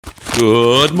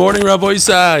Good morning, Rabbi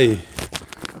Isai.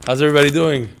 How's everybody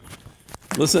doing?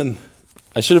 Listen,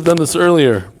 I should have done this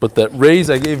earlier, but that raise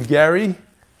I gave Gary,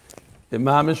 it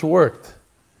mamish worked.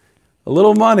 A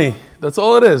little money, that's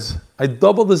all it is. I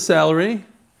doubled the salary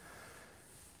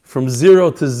from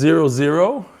 0 to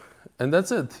 0, and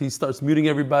that's it. He starts muting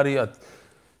everybody at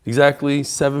exactly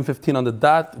 7:15 on the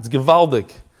dot. It's gewaldig.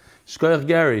 Shkoyach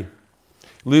Gary.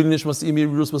 Lili Nishmas Imi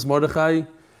Rusmas Mordechai.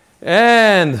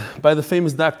 And by the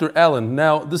famous Dr. Allen.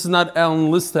 Now, this is not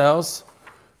Alan Listhouse,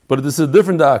 but this is a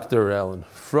different Dr. Allen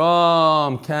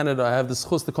from Canada. I have the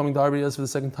schus to coming to RBS for the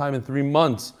second time in 3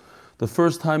 months. The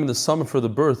first time in the summer for the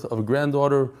birth of a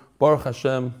granddaughter, Baruch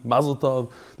Hashem, Mazel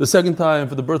Tov. The second time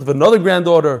for the birth of another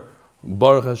granddaughter,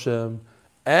 Baruch Hashem.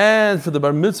 And for the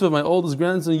bar mitzvah of my oldest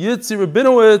grandson, Yitzi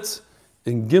Rabinowitz,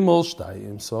 in Gimel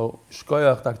Shtayim. So,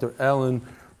 Shkoyach, Dr. Allen,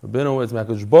 Rabinowitz,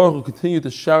 Makadosh Baruch Hu, continue to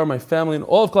shower my family and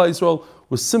all of Klal Yisrael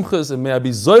with simchas, and may I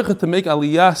be zoichet to make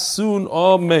aliyah soon.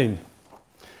 Amen.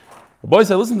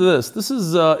 Boys, listen to this. This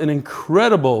is an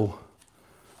incredible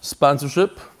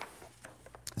sponsorship.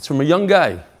 It's from a young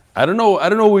guy. I don't know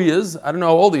who he is. I don't know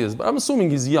how old he is, but I'm assuming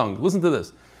he's young. Listen to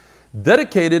this.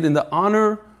 Dedicated in the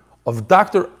honor of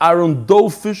Dr. Aaron Doe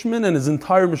Fishman and his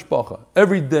entire mishpacha.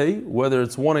 Every day, whether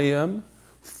it's 1 a.m.,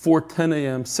 4:10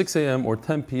 a.m., 6 a.m., or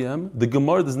 10 p.m., the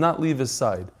Gemara does not leave his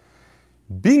side.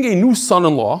 Being a new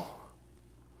son-in-law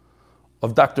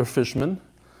of Dr. Fishman,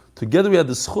 together we had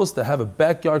the schus to have a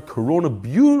backyard Corona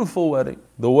beautiful wedding.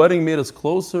 The wedding made us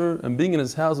closer, and being in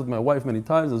his house with my wife many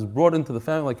times, I was brought into the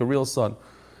family like a real son.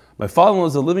 My father-in-law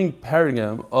is a living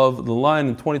paradigm of the line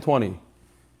in 2020.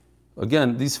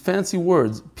 Again, these fancy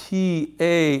words,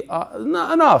 P-A,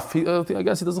 enough. I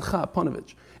guess he doesn't chap,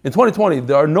 Panovich. In 2020,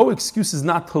 there are no excuses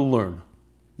not to learn.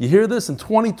 You hear this? In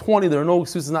 2020, there are no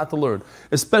excuses not to learn,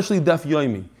 especially Daf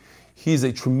Yomi. He's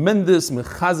a tremendous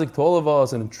mechazik to all of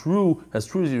us and has true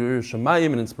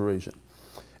Shemayim and inspiration.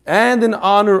 And in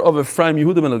honor of Ephraim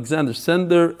Yehuda ben Alexander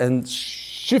Sender and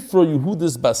Shifra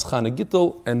Yehudis Bas Chana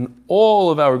Gittel and all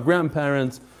of our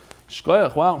grandparents,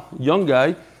 Shkoyach, wow, young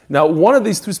guy. Now, one of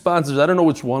these two sponsors, I don't know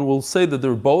which one, will say that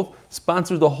they're both,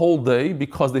 sponsored the whole day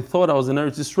because they thought I was in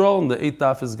Eretz Yisrael and the 8th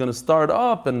daf is going to start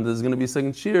up and there's going to be a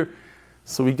second cheer.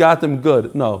 So we got them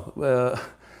good. No,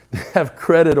 they have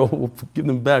credit or we'll give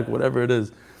them back, whatever it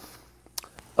is.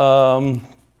 I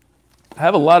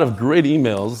have a lot of great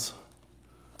emails.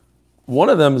 One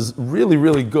of them is really,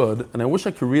 really good, and I wish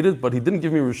I could read it, but he didn't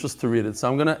give me rishus to read it. So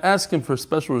I'm going to ask him for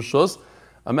special rishus.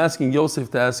 I'm asking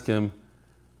Yosef to ask him,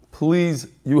 please,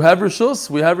 you have rishus?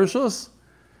 We have rishus?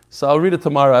 So I'll read it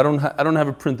tomorrow. I don't have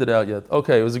it printed out yet.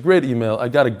 Okay, it was a great email. I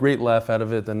got a great laugh out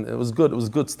of it, and it was good. It was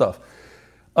good stuff.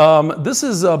 This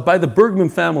is by the Bergman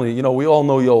family. You know, we all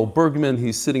know Yoel Bergman.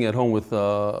 He's sitting at home with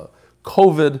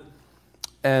COVID.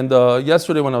 And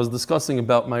yesterday when I was discussing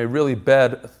about my really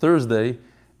bad Thursday,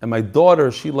 and my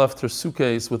daughter, she left her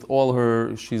suitcase with all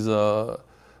her, she's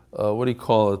what do you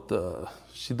call it?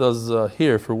 She does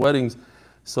hair for weddings.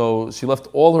 So she left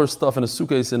all her stuff in a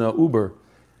suitcase in an Uber.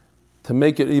 To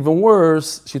make it even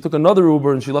worse, she took another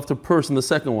Uber and she left her purse in the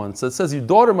second one. So it says, your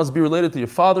daughter must be related to your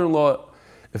father-in-law.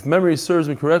 If memory serves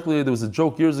me correctly, there was a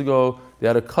joke years ago. They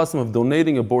had a custom of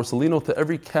donating a Borsalino to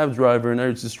every cab driver in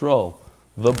Eretz Yisrael,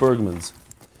 the Bergmans.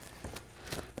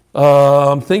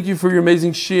 Thank you for your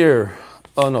amazing share.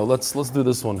 Oh no, let's do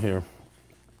this one here.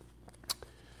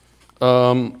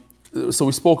 So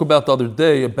we spoke about the other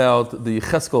day about the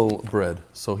Cheskel bread.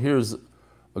 So here's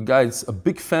a guy, it's a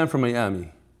big fan from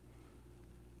Miami.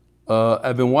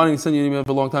 I've been wanting to send you an email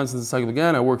for a long time since the cycle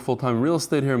began. I work full-time in real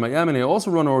estate here in Miami, and I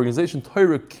also run an organization,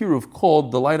 Torah Kiruv,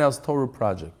 called the Lighthouse Torah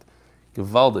Project.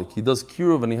 Gewaldig. He does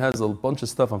Kiruv, and he has a bunch of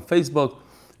stuff on Facebook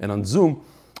and on Zoom.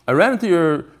 I ran into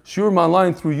your shiurim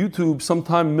online through YouTube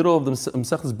sometime in the middle of the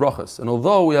Mesechus Brachas. And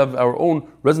although we have our own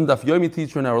resident Daf Yomi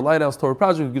teacher in our Lighthouse Torah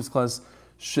Project who gives class,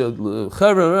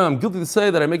 I'm guilty to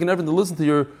say that I make an effort to listen to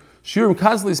your shiurim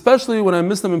constantly, especially when I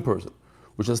miss them in person,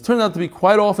 which has turned out to be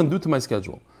quite often due to my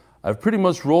schedule. I've pretty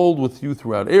much rolled with you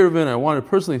throughout Erevin. I want to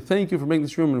personally thank you for making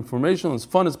this shiurim informational and as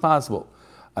fun as possible.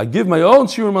 I give my own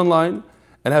shiurim online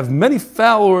and have many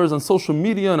followers on social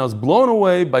media, and I was blown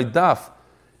away by Daf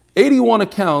 81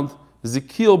 account,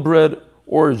 Ezekiel Bread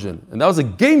Origin. And that was a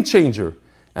game changer.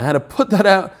 I had to put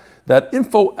that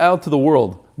info out to the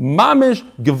world. Mamish,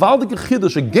 Gewaldige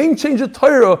Chiddush, a game changer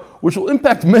Torah, which will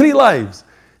impact many lives.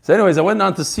 So anyways, I went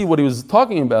on to see what he was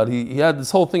talking about. He had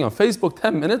this whole thing on Facebook,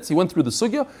 10 minutes. He went through the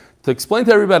sugya to explain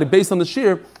to everybody based on the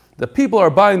shir that people are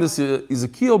buying this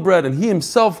Ezekiel bread, and he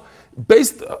himself,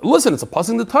 listen, it's a pasuk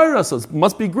in the Torah, so it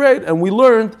must be great. And we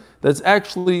learned that it's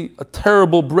actually a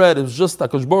terrible bread. It was just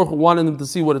HaKadosh Baruch Hu wanted him to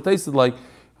see what it tasted like.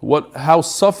 what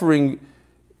suffering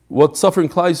Klal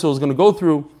Yisrael is going to go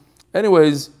through.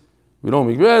 Anyways, we don't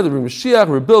regret, we bring Mashiach,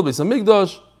 we rebuild Beis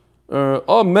Hamikdash.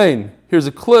 Amen. Here's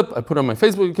a clip I put on my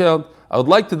Facebook account. I would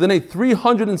like to donate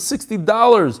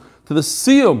 $360 to the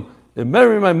Siyum in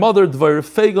memory of my mother, Dvar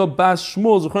Fega Bas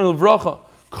Shmuel Zechron Levracha,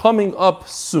 coming up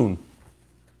soon.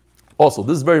 Also,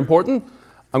 this is very important.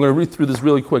 I'm going to read through this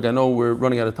really quick. I know we're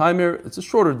running out of time here. It's a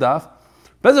shorter daf.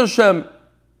 Bez Hashem,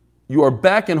 you are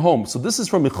back and home. So this is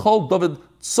from Michal David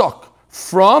Tzok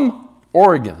from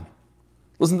Oregon.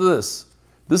 Listen to this.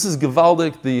 This is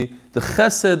Gevaldik, the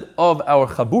chesed of our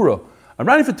Chabura. I'm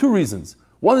writing for two reasons.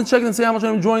 One, to check and say how much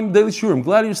I'm enjoying daily shiur. I'm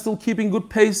glad you're still keeping good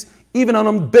pace, even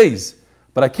on Beis.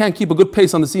 But I can't keep a good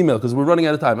pace on this email because we're running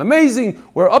out of time. Amazing.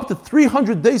 We're up to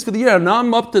 300 days for the year. Now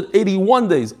I'm up to 81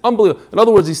 days. Unbelievable. In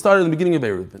other words, he started in the beginning of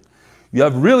Eruvin. You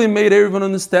have really made Eruvin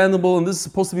understandable, and this is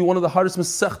supposed to be one of the hardest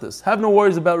Masechtas. I have no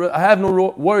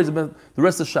worries about the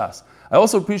rest of Shas. I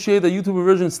also appreciate the YouTube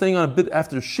version staying on a bit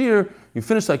after Shir. You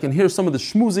finish so I can hear some of the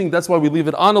schmoozing. That's why we leave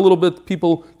it on a little bit.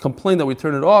 People complain that we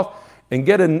turn it off. And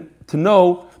get to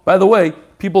know, by the way,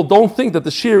 people don't think that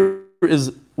the Shir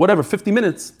is 50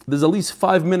 minutes. There's at least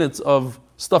 5 minutes of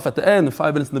stuff at the end and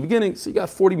 5 minutes in the beginning. So you got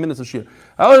 40 minutes of Shir.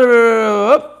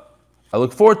 I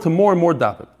look forward to more and more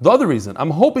dapet. The other reason,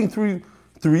 I'm hoping through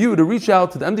you to reach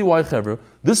out to the MDY Chevra.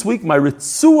 This week, my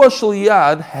Ritzua Shel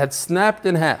Yad had snapped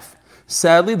in half.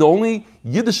 Sadly, the only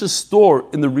Yiddish store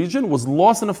in the region was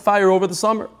lost in a fire over the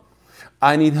summer.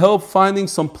 I need help finding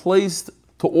some place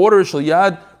to order Shel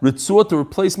Yad Ritzua to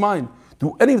replace mine.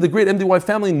 Do any of the great MDY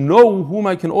family know whom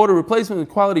I can order replacement in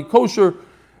quality kosher?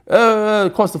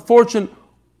 Cost a fortune.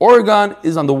 Oregon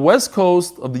is on the west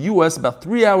coast of the U.S., about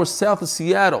 3 hours south of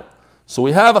Seattle. So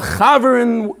we have a chaver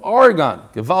in Oregon,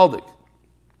 Gevaldik.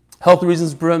 Health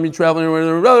reasons prevent me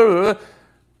traveling.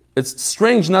 It's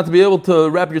strange not to be able to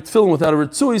wrap your tefillin without a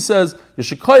ritzui. He says,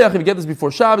 Yeshikoyach, if you get this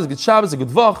before Shabbos, good Shabbos, a good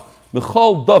vach,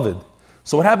 Michal David.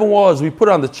 So what happened was, we put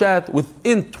it on the chat,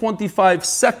 within 25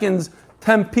 seconds,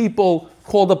 10 people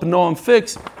called up Noam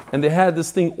Fix, and they had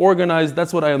this thing organized.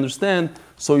 That's what I understand.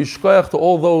 So Yeshikoyach to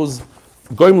all those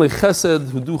Goimle Chesed,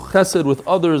 who do Chesed with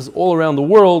others all around the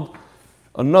world.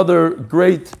 Another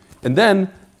great, and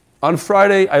then on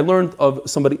Friday, I learned of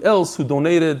somebody else who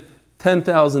donated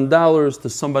 $10,000 to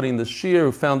somebody in the shir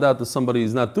who found out that somebody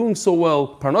is not doing so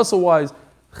well, parnasa-wise.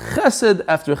 Chesed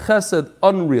after chesed,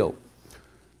 unreal.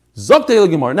 Zoktei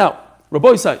Gemara. Now, Rabbi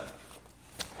Yisai,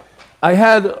 I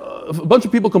had a bunch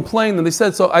of people complain, and they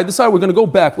said, so I decided we're going to go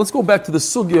back. Let's go back to the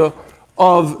sugya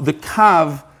of the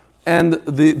kav and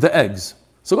the eggs.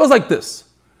 So it goes like this.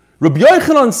 Rabbi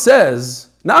Yochanan says,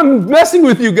 now I'm messing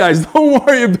with you guys, don't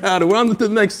worry about it. We're on to the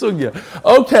next sugya.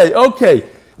 Okay,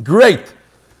 great.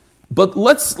 But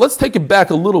let's take it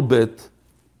back a little bit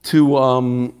to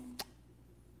Omer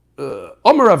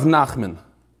Rav Nachman,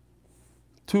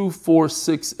 2, 4,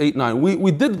 6, 8, 9.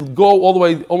 We did go all the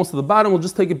way almost to the bottom. We'll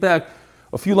just take it back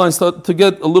a few lines to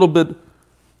get a little bit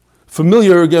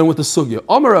familiar again with the sugya.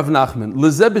 Omer Rav Nachman,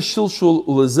 lezeh b'shilshul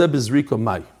ulezeh b'zrika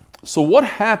mai. So what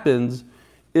happens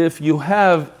if you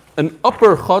have an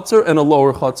upper chutzner and a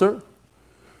lower chutzner?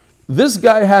 This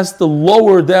guy has to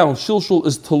lower down. Shilshul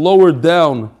is to lower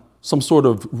down some sort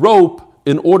of rope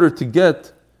in order to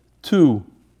get to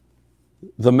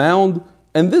the mound,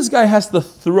 and this guy has to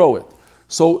throw it.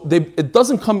 So it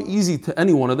doesn't come easy to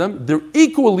any one of them. They're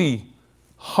equally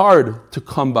hard to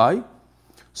come by.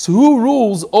 So who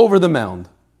rules over the mound?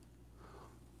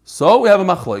 So we have a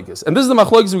machlokes, and this is the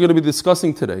machlokes we're going to be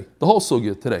discussing today, the whole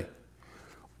sugya today.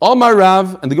 Amar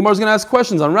Rav, and the Gemara is going to ask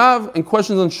questions on Rav and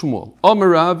questions on Shmuel. Amar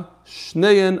Rav,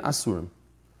 shneyen asurim.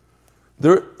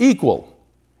 They're equal.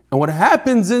 And what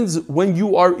happens is when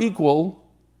you are equal,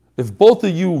 if both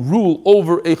of you rule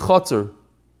over a chutzner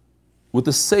with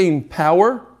the same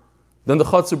power, then the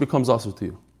chutzner becomes asur to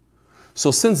you.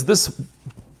 So since this,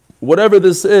 whatever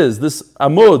this is, this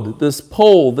amud, this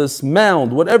pole, this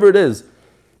mound, whatever it is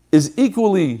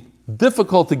equally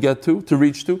difficult to get to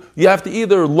reach to, you have to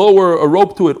either lower a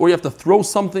rope to it or you have to throw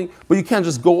something, but you can't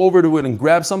just go over to it and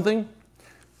grab something.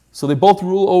 So they both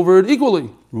rule over it equally.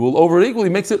 Rule over it equally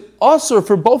makes it asur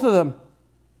for both of them.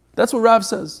 That's what Rav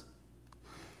says.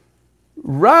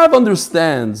 Rav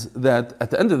understands that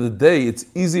at the end of the day, it's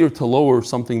easier to lower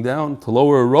something down, to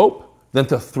lower a rope, than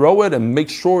to throw it and make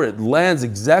sure it lands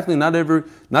exactly. Not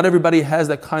everybody has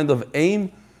that kind of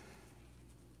aim.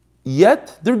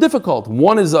 Yet, they're difficult.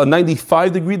 One is a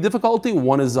 95-degree difficulty,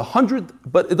 one is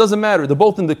 100, but it doesn't matter. They're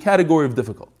both in the category of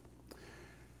difficult.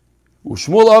 No,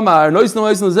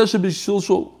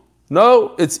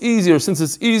 it's easier. Since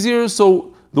it's easier,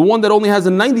 so the one that only has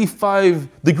a 95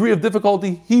 degree of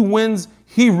difficulty, he wins,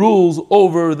 he rules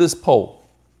over this pole.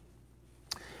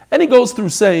 And he goes through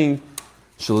saying,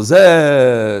 if one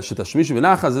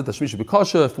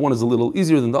is a little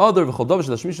easier than the other,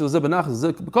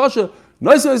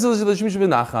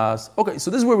 okay, so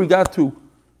this is where we got to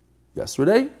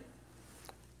yesterday.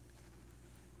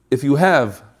 If you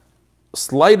have a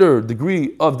slighter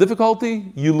degree of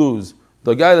difficulty, you lose.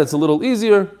 The guy that's a little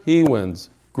easier, he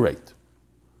wins. Great.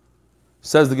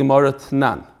 Says the Gemara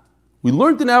Tnan. We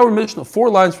learned in our Mishnah 4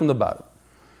 lines from the bottom.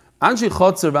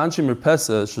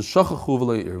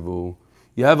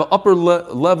 You have an upper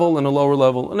level and a lower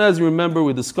level. And as you remember,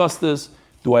 we discussed this.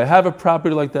 Do I have a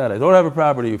property like that? I don't have a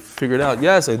property. You figured out,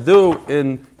 yes, I do.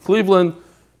 In Cleveland,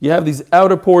 you have these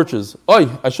outer porches.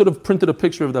 Oh, I should have printed a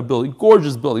picture of that building.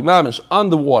 Gorgeous building, mamish, on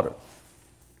the water.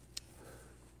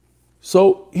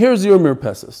 So here's your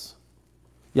mirpesis.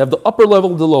 You have the upper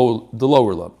level, the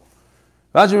lower level.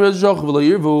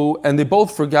 And they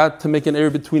both forgot to make an area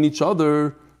between each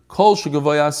other.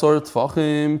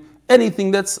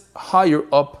 Anything that's higher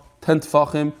up 10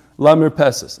 tfachim, la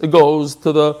mirpesis. It goes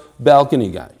to the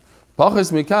balcony guy.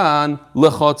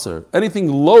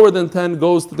 Anything lower than 10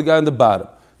 goes to the guy in the bottom.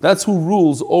 That's who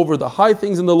rules over the high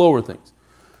things and the lower things.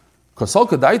 So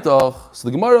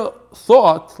the Gemara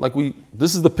thought,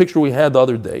 this is the picture we had the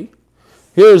other day.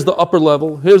 Here's the upper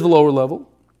level, here's the lower level.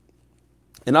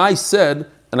 And I said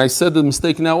the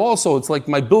mistake now also, it's like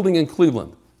my building in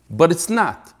Cleveland. But it's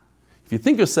not. If you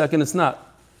think a second, it's not.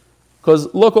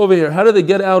 Because look over here, how do they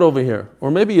get out over here?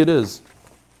 Or maybe it is.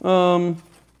 Yeah,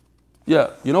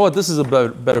 you know what? This is a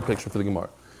better picture for the Gemara.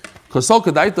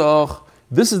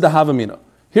 This is the Havamina.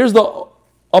 Here's the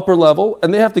upper level,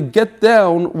 and they have to get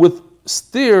down with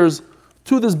stairs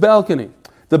to this balcony.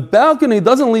 The balcony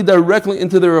doesn't lead directly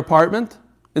into their apartment,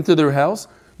 into their house.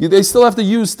 They still have to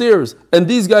use stairs. And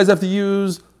these guys have to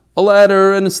use a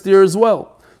ladder and a stair as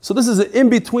well. So this is an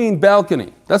in-between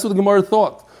balcony. That's what the Gemara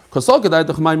thought.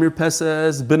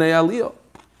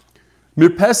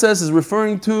 Mirpeses is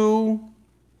referring to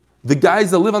the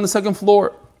guys that live on the second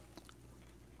floor.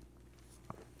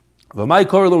 And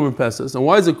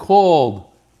why is it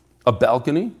called a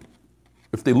balcony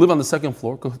if they live on the second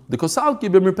floor? Because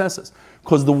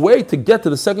the way to get to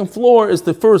the second floor is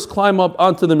to first climb up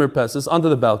onto the mirpeses, onto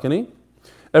the balcony,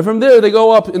 and from there they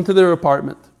go up into their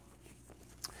apartment.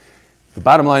 The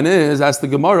bottom line is, ask the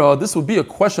Gemara, this would be a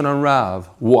question on Rav.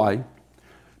 Why?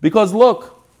 Because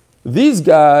look, these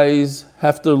guys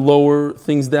have to lower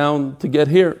things down to get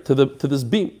here, to this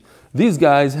beam. These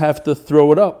guys have to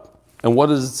throw it up. And what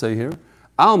does it say here?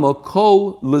 Alma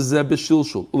kol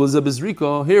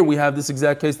lezebishilshul. Here we have this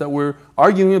exact case that we're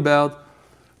arguing about.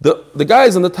 The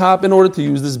guys on the top, in order to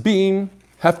use this beam,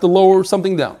 have to lower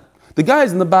something down. The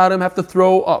guys in the bottom have to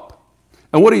throw up.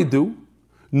 And what do?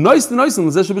 We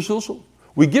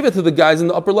give it to the guys in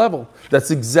the upper level.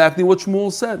 That's exactly what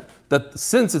Shmuel said. That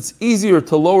since it's easier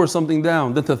to lower something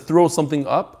down than to throw something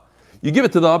up, you give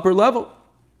it to the upper level.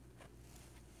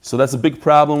 So that's a big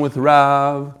problem with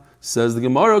Rav. Says the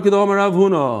Gemara, Kedom Rav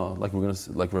Huna. Like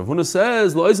Rav Huna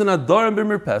says, Lo izen adarim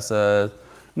b'mirpeset.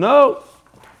 No,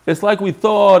 it's like we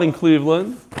thought in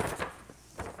Cleveland.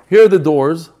 Here are the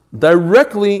doors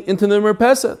directly into the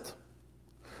mirpeset.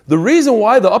 The reason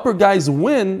why the upper guys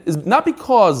win is not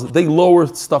because they lower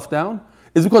stuff down,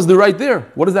 is because they're right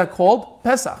there. What is that called?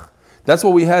 Pesach. That's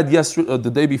what we had yesterday, the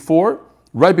day before,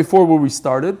 right before where we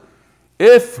started.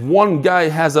 If one guy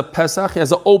has a Pesach, he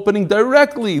has an opening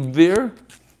directly there,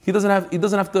 he doesn't have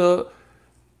to,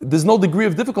 there's no degree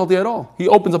of difficulty at all. He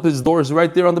opens up his doors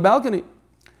right there on the balcony.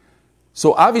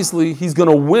 So obviously he's going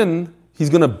to win,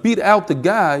 he's going to beat out the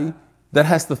guy that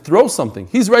has to throw something.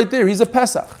 He's right there, he's a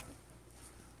Pesach.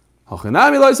 Okay. So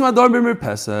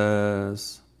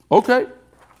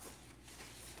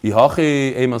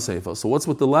what's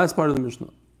with the last part of the Mishnah?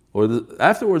 Or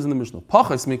afterwards in the Mishnah?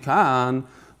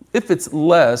 If it's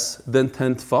less than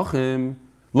 10 tfachim,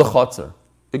 l'chotzer.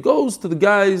 It goes to the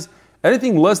guys,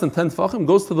 anything less than 10 tfachim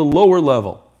goes to the lower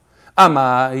level. At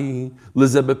the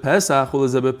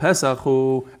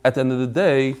end of the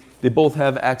day, they both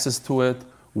have access to it.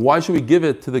 Why should we give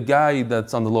it to the guy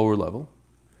that's on the lower level?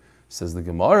 Says the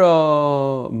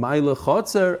Gemara, my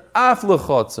lechotzer, af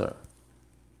lechotzer.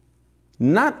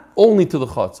 Not only to the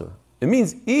chotzer. It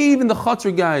means even the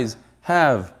chotzer guys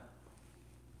have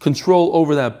control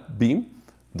over that beam.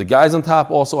 The guys on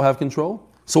top also have control.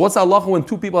 So what's halacha when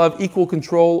two people have equal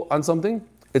control on something?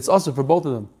 It's also for both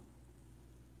of them.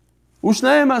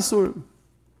 Ushneim asurim.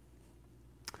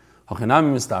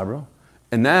 Hachinami mistabra.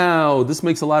 And now this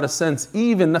makes a lot of sense.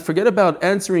 Even forget about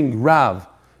answering Rav.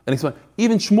 and explain.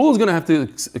 Even Shmuel is going to have to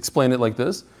explain it like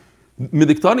this.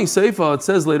 Midiktani Seifa, it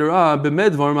says later on,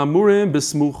 B'medvar mamurim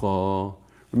b'smucha.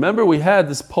 Remember, we had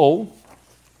this pole,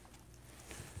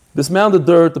 this mound of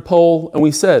dirt, the pole, and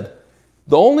we said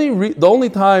the only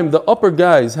time the upper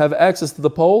guys have access to the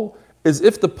pole is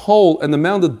if the pole and the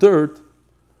mound of dirt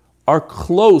are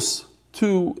close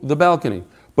to the balcony.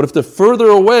 But if they're further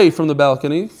away from the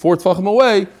balcony, 4 tefachim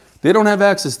away, they don't have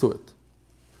access to it.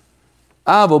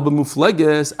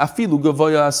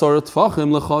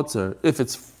 If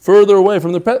it's further away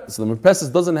from the merpeses, so the merpeses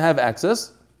doesn't have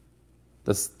access.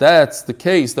 That's the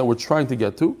case that we're trying to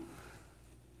get to.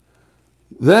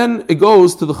 Then it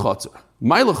goes to the chatzar.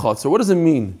 My chatzar, what does it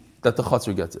mean that the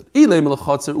chatzar gets it?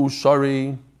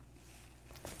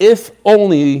 If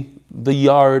only the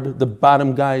yard, the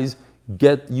bottom guys,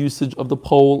 get usage of the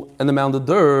pole and the mound of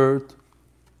dirt,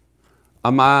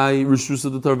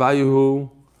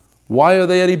 why are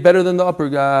they any better than the upper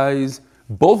guys?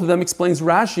 Both of them, explains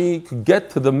Rashi, could get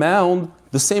to the mound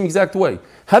the same exact way.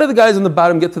 How did the guys on the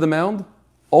bottom get to the mound?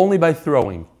 Only by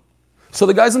throwing. So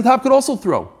the guys on top could also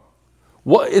throw.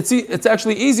 Well, it's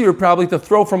actually easier probably to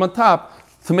throw from on top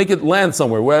to make it land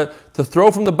somewhere, where to throw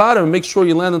from the bottom and make sure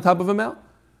you land on top of a mound.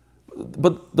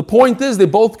 But the point is, they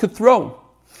both could throw.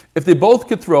 If they both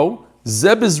could throw,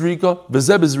 Zeb is Rika,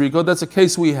 V'Zeb is Rika, that's a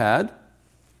case we had.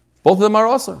 Both of them are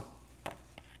also.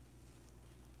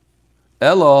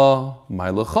 Ella, my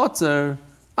lechatzer,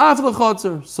 af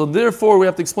lechatzer. So therefore, we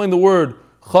have to explain the word.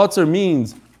 Chatzer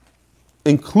means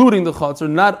including the chatzer,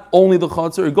 not only the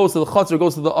chatzer. It goes to the chatzer, it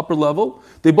goes to the upper level.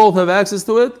 They both have access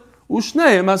to it.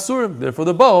 Ushneim asurim. Therefore,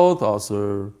 they're both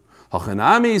asur.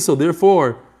 Hachanami. So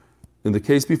therefore, in the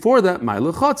case before that, my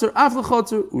lechatzer, af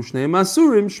lechatzer, ushneim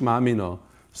asurim, shma mina.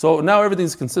 So now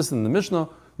everything's consistent in the Mishnah.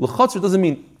 Lechatzer doesn't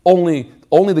mean only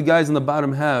the guys in the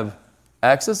bottom have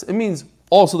access. It means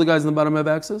also the guys in the bottom have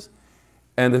access,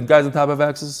 and the guys on top have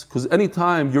access. Because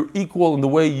anytime you're equal in the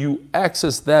way you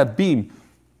access that beam,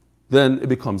 then it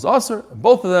becomes asur.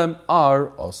 Both of them are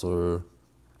asur.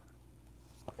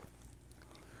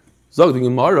 Zog the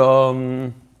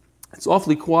Gemara, it's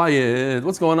awfully quiet.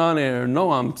 What's going on here?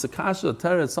 Noam, Psikasha,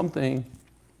 Teret, something.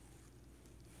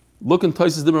 Look in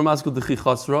Tosis Dibra Maskul Dechi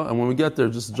Chasra, and when we get there,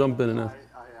 just jump in and out.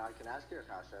 I can ask you a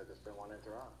kasha, I just didn't want to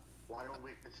interrupt. Why don't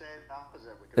we say it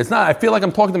opposite? It's not, I feel like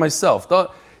I'm talking to myself.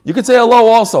 You could say hello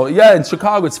also. Yeah, in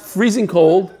Chicago, it's freezing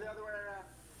cold. The other way around.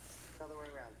 The other way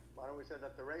around. Why don't we say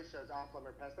that the race says Aflam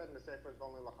or Pesed and the Sefer is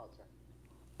only Lachatzer?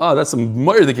 Oh, that's some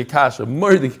murdik kasha.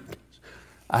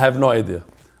 I have no idea.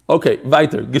 Okay,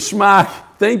 weiter. Geschmack.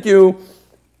 Thank you.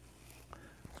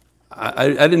 I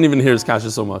didn't even hear his kasha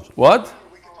so much. What?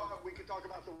 We could talk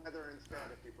about the weather instead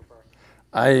if you prefer.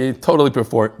 I totally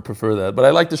prefer that, but I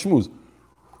like the shmooze.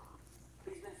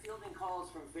 He's been fielding calls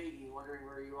from Faggy, wondering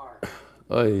where you are.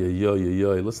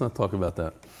 Oy. Let's not talk about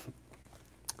that.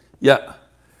 Yeah.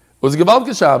 It was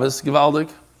Gewaldige Shabbos, Gewaldig.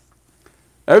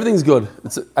 Everything's good.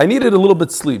 I needed a little bit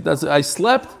of sleep. I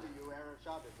slept. To you, Erev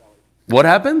Shabbos, Ellie. What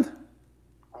happened?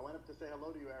 I went up to say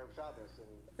hello to you, Erev Shabbos.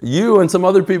 You and some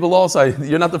other people also.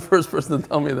 You're not the first person to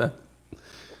tell me that.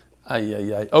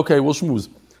 Okay, we'll shmooze.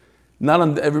 Not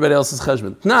on everybody else's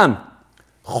cheshbon. Nan.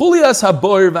 Chulias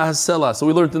haboir v'hasela. So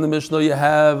we learned in the Mishnah, you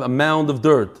have a mound of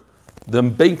dirt. The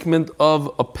embankment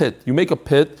of a pit. You make a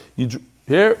pit.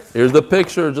 Here's the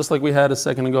picture, just like we had a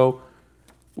second ago.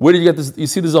 Where did you get this? You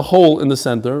see there's a hole in the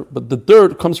center, but the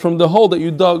dirt comes from the hole that you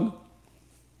dug.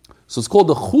 So it's called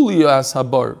the chulias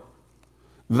habar.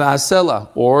 V'hasela.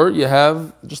 Or you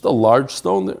have just a large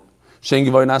stone there. Shein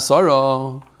givay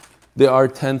nasara. They are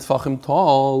 10 tfachim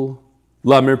tall.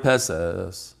 Lamir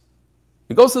peses.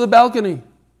 It goes to the balcony.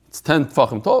 It's 10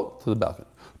 tfachim tall to the balcony.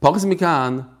 Pachis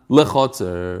mikan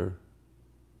lechotzer.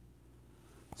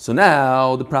 So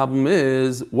now the problem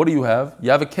is, what do you have? You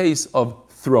have a case of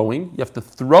throwing. You have to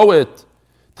throw it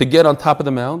to get on top of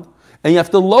the mound, and you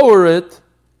have to lower it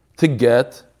to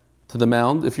get to the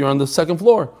mound if you're on the second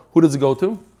floor. Who does it go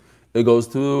to? It goes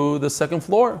to the second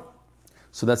floor.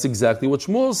 So that's exactly what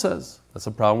Shmuel says. That's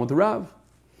a problem with the Rav.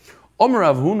 Omer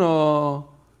Rav Huna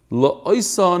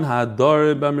lo'oison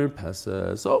hadar b'amir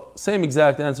peseh. So same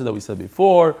exact answer that we said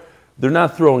before. They're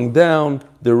not throwing down.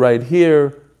 They're right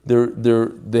here.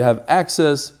 They have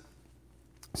access.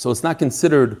 So it's not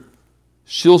considered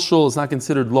shilshul. It's not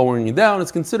considered lowering you down.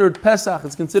 It's considered pesach.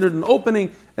 It's considered an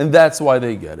opening, and that's why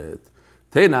they get it.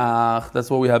 Teinach. That's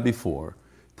what we had before.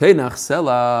 Teinach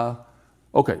sela.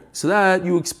 Okay, so that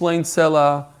you explained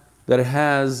sela, that it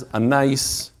has a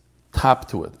nice top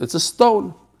to it. It's a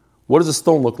stone. What does a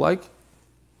stone look like?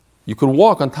 You could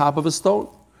walk on top of a stone.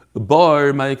 The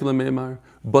bar,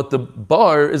 but the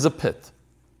bar is a pit.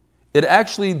 it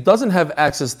actually doesn't have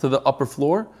access to the upper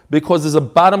floor because there's a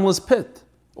bottomless pit,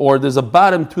 or there's a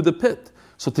bottom to the pit.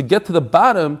 So to get to the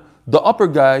bottom, the upper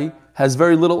guy has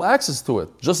very little access to it,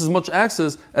 just as much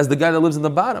access as the guy that lives in the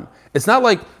bottom. It's not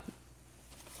like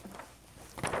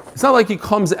he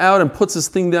comes out and puts his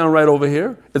thing down right over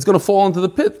here. It's going to fall into the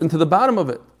pit, into the bottom of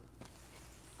it.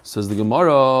 Says the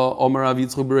Gemara, Omer Rav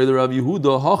Yitzchak Bereider Rav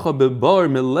Yehuda, Hacha bebar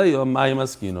meleya mayim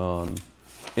askinon.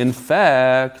 In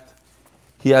fact,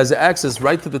 he has access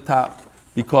right to the top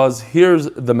because here's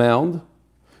the mound,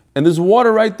 and there's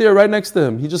water right there, right next to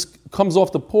him. He just comes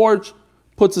off the porch,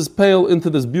 puts his pail into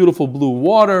this beautiful blue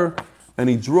water, and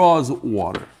he draws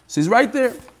water. So he's right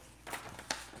there.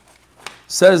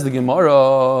 Says the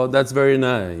Gemara, that's very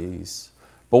nice.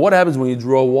 But what happens when you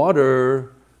draw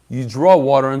water? You draw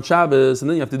water on Shabbos, and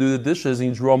then you have to do the dishes, and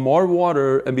you draw more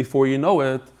water, and before you know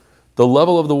it, the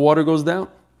level of the water goes down.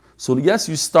 So yes,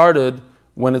 you started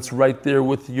when it's right there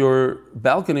with your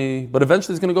balcony, but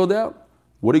eventually it's going to go down.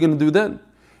 What are you going to do then?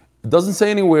 It doesn't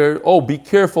say anywhere, oh, be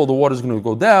careful, the water's going to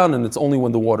go down, and it's only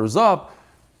when the water's up.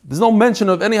 There's no mention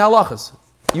of any halachas.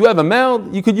 You have a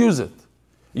mound, you could use it.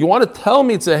 You want to tell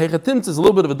me it's a hechatim, it's a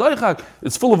little bit of a doichak,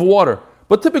 it's full of water.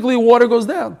 But typically water goes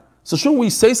down. So shouldn't we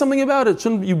say something about it?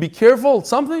 Shouldn't you be careful?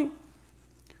 Something?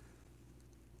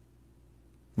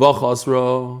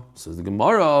 V'chasra, says the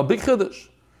Gemara, big chiddush.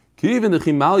 Even the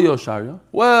Chimalya Sharia.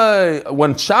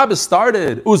 When Shabbos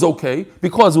started, it was okay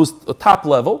because it was a top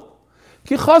level.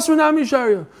 So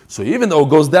even though it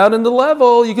goes down in the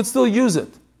level, you could still use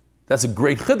it. That's a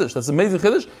great chiddush. That's an amazing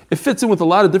chiddush. It fits in with a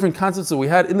lot of different concepts that we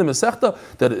had in the Masechta,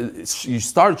 that you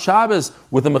start Shabbos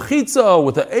with a mechitza,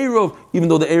 with an eruv, even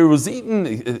though the eruv was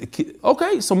eaten.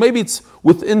 Okay, so maybe it's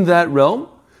within that realm.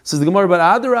 Says the Gemara, but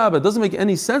Adarabah, it doesn't make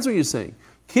any sense what you're saying.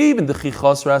 Even the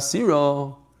chichas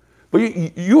rasira. But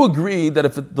you agree that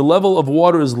if the level of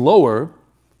water is lower,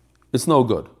 it's no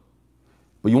good.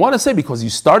 But you want to say because you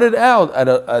started out at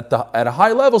a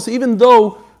high level, so even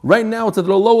though right now it's at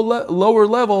a lower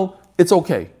level, it's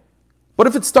okay. But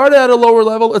if it started at a lower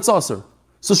level, it's asr.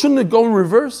 So shouldn't it go in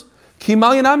reverse?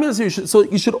 So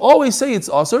you should always say it's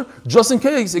asr, just in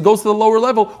case it goes to the lower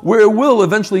level where it will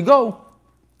eventually go.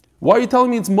 Why are you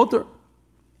telling me it's mutter?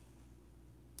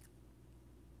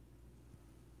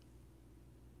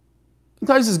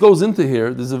 Taisus goes into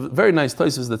here. There's a very nice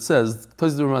Taisus that says,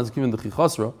 Taisus given the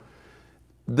Chichasra,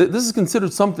 this is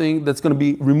considered something that's going to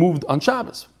be removed on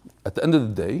Shabbos. At the end of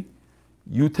the day,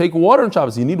 you take water on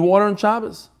Shabbos. You need water on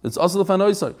Shabbos. It's asal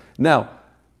l'fanoisai. Now,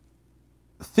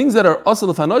 things that are asal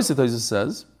l'fanoisai, Taisus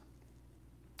says,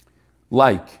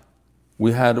 like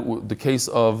we had the case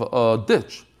of a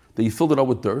ditch that you filled it up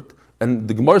with dirt, and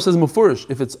the Gemara says mufurish,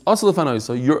 if it's asal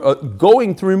l'fanoisai, you're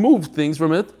going to remove things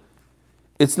from it.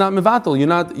 It's not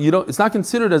mevatel. It's not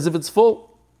considered as if it's full.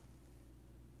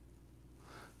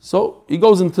 So he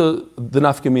goes into the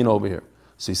nafkamina over here.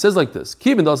 So he says like this: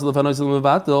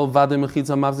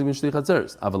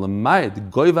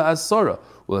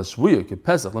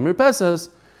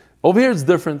 over here it's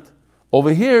different.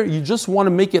 Over here you just want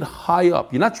to make it high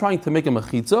up. You're not trying to make a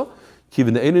mechitza.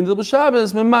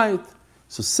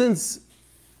 So since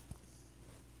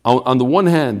on the one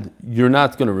hand, you're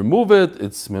not going to remove it,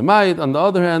 it's memayit. On the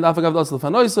other hand,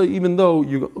 even though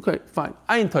you go, okay, fine.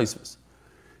 Ayin Taisvis.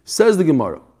 Says the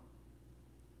Gemara.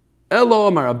 Elo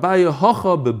amar Abaye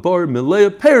hacha bebar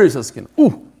milea peris askin.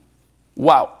 Ooh,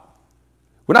 wow.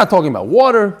 We're not talking about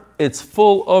water, it's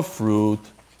full of fruit.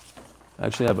 I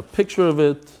actually have a picture of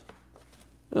it.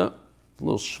 Yeah, a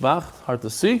little schwach, hard to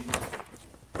see.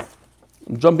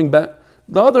 I'm jumping back.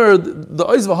 The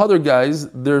Oizva Hadar guys,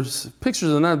 their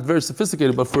pictures are not very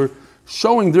sophisticated, but for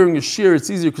showing during a shear, it's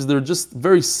easier because they're just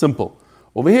very simple.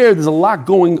 Over here, there's a lot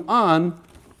going on,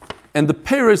 and the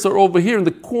pears are over here in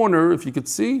the corner, if you could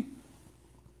see.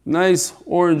 Nice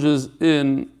oranges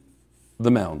in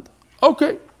the mound.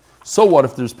 Okay, so what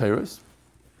if there's pears?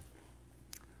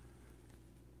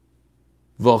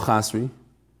 V'chasri.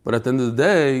 But at the end of the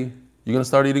day, you're going to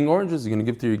start eating oranges, you're going to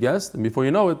give to your guest, and before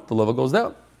you know it, the level goes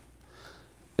down.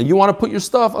 And you want to put your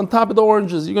stuff on top of the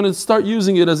oranges. You're going to start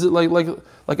using it as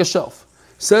like a shelf.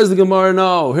 Says the Gemara,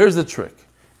 no, here's the trick.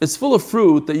 It's full of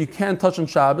fruit that you can't touch on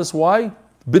Shabbos. Why?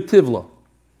 Bitivla.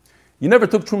 You never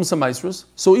took Trumas HaMaisros,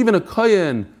 so even a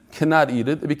Kohen cannot eat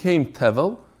it. It became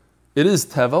Tevel. It is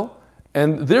Tevel.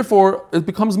 And therefore, it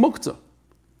becomes Muktzah.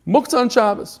 Muktzah on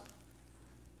Shabbos.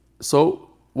 So,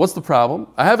 what's the problem?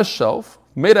 I have a shelf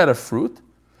made out of fruit.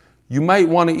 You might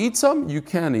want to eat some, you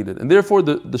can eat it. And therefore,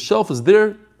 the shelf is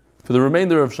there for the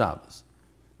remainder of Shabbos.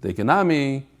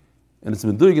 Dekanami, and it's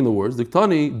been doing in the words,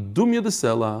 Diktani, Dumya de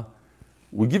Sela.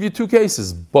 We give you two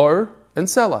cases, Bar and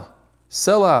Sela.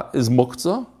 Sela is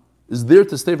Muktzah, is there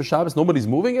to stay for Shabbos, nobody's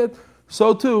moving it,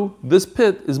 so too, this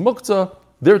pit is muktzah,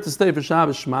 there to stay for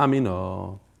Shabbos, shma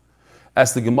mino.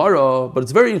 Ask the Gemara, but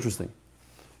it's very interesting.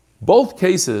 Both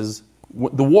cases,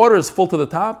 the water is full to the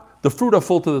top, the fruit are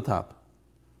full to the top.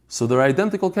 So they're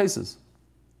identical cases.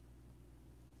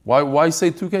 Why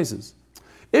say two cases?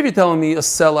 If you're telling me a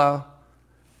sela,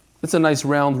 it's a nice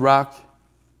round rock,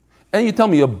 and you tell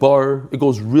me a bar, it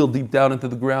goes real deep down into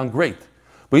the ground, great.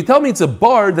 But you tell me it's a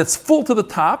bar that's full to the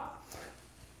top,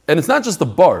 and it's not just a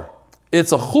bar,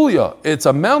 it's a chulya, it's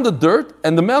a mound of dirt,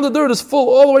 and the mound of dirt is full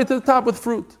all the way to the top with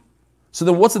fruit. So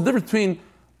then what's the difference between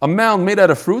a mound made out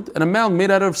of fruit and a mound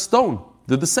made out of stone?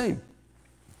 They're the same.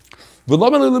 Says the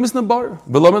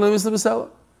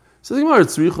Gemara,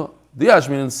 tzricha.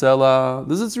 Diashmin and sela.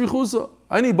 This is tzrichusa.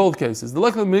 I need both cases. The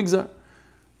lekha migzar.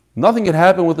 Nothing can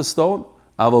happen with a stone.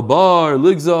 Aval bar,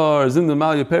 ligzar, zim the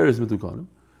malya peres mitukanim.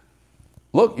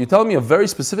 Look, you're telling me a very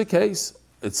specific case.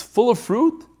 It's full of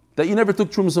fruit that you never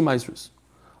took trumas and maestros.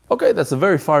 Okay, that's a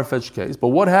very far-fetched case. But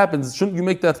what happens? Shouldn't you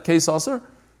make that case also?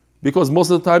 Because most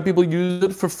of the time people use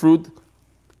it for fruit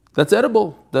that's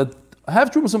edible, that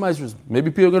have trumas and maestros.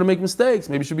 Maybe people are going to make mistakes.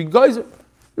 Maybe it should be geyser.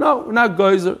 No, not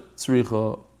geyser.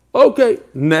 Tzricha. Okay,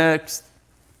 next.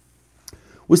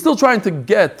 We're still trying to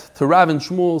get to Rav and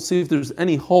Shmuel, see if there's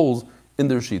any holes in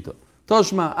their shita.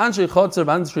 Toshma, anshe chotzer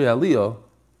v'anshe aliyah,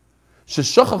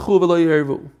 sheshachachu v'lo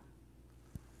yervu.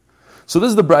 So this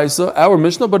is the Brisa, our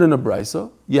Mishnah, but in a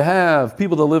Brisa. You have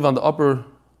people that live on the upper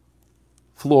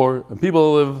floor, and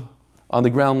people that live on the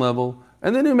ground level,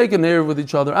 and then they make an erev with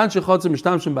each other. Anshe chotzer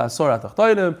mishtamshim ba'asor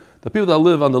atachtoinim. The people that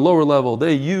live on the lower level,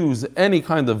 they use any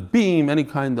kind of beam, any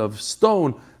kind of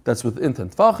stone that's within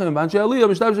 10 tfachim.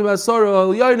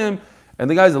 And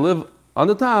the guys that live on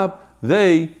the top,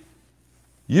 they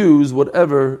use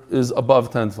whatever is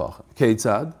above 10 tfachim.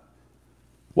 Keitzad.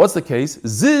 What's the case?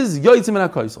 Ziz yoytzim min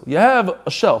hakaisel. You have a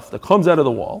shelf that comes out of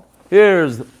the wall.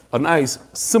 Here's a nice,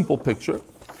 simple picture.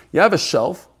 You have a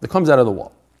shelf that comes out of the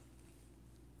wall.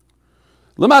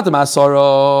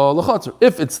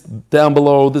 If it's down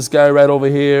below this guy right over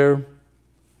here,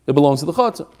 it belongs to the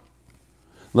chatzar.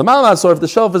 If the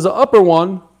shelf is the upper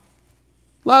one,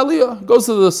 la'aliyah goes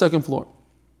to the second floor.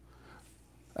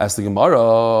 Ask the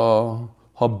Gemara,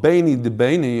 habeini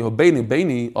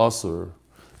beini asur,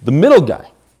 the middle guy.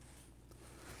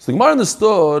 So the Gemara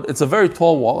understood it's a very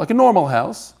tall wall, like a normal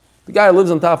house. The guy who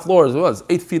lives on top floor is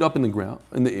 8 feet up in the ground,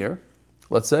 in the air.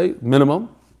 Let's say minimum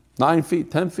 9 feet,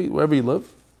 10 feet, wherever you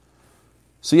live.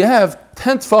 So you have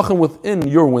 10 tfachim within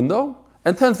your window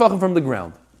and 10 tfachim from the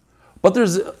ground. But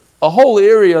there's a whole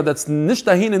area that's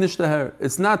nishtahin and nishtaher.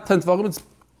 It's not 10 tfachim, it's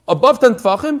above 10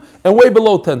 tfachim and way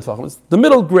below 10 tfachim. It's the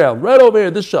middle ground, right over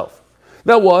here, this shelf.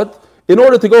 Now what? In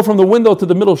order to go from the window to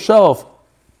the middle shelf,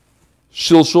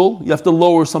 shilshul, you have to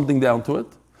lower something down to it.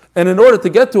 And in order to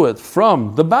get to it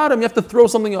from the bottom, you have to throw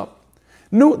something up.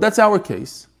 No, that's our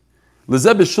case.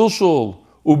 Lezeb is shilshul,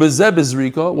 ubezeb is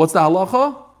rika. What's the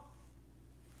halacha?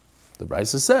 The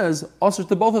Brisa says, asr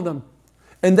to both of them.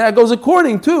 And that goes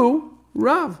according to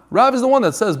Rav. Rav is the one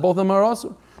that says both of them are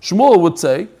asr. Shmuel would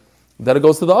say that it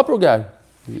goes to the upper guy.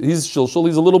 He's shilshul,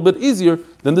 he's a little bit easier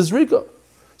than this rika.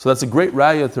 So that's a great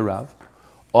raya to Rav.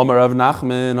 Omar Rav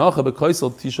Nachman,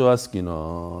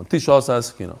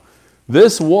 Tisha.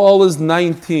 This wall is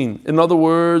 19. In other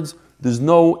words, there's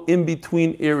no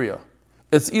in-between area.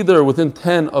 It's either within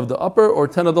 10 of the upper or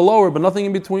 10 of the lower, but nothing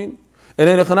in between. And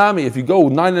in Echanami, if you go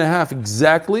 9.5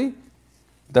 exactly,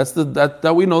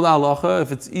 that we know the halacha.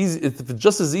 If it's easy, if it's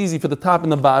just as easy for the top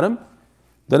and the bottom,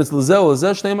 then it's lezel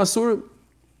shnei masurim.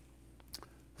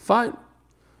 Fine.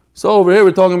 So over here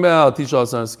we're talking about Tisha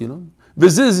Askino.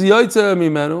 V'ziz yoytze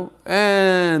mimenu,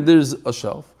 and there's a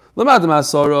shelf. L'mad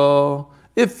masara.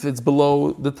 If it's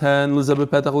below the 10,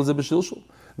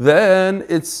 then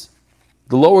it's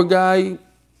the lower guy,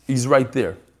 he's right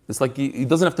there. It's like he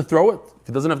doesn't have to throw it. If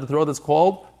he doesn't have to throw it, it's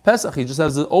called Pesach. He just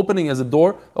has an opening as a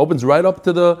door, opens right up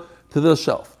to the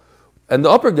shelf. And the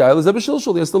upper guy, he has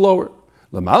to lower.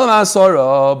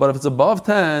 But if it's above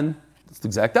 10, it's the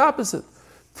exact opposite.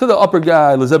 To the upper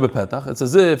guy, it's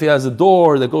as if he has a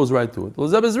door that goes right to it.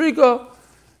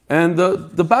 And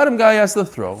the bottom guy has to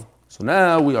throw. So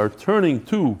now we are turning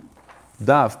to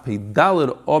Daf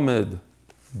Peidalid Omed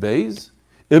Beis.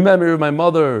 In memory of my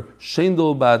mother,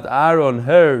 Shendel Bat Aaron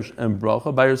Hirsch and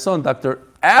Bracha, by her son, Dr.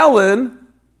 Allen,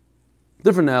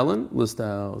 different Allen,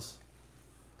 Listhouse.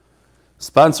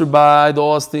 Sponsored by the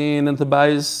Austin and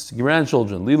Tobias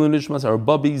grandchildren, Lilu Nishmas, our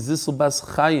Bubby Zissel Bas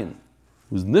Chaim,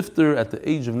 who's nifter at the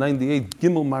age of 98,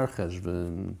 Gimel Mar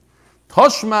Cheshvan.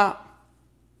 Toshma.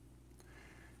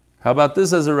 How about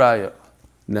this as a raya?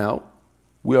 Now,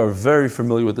 We are very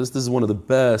familiar with this. This is one of the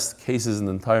best cases in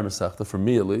the entire Masechta, for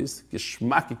me at least.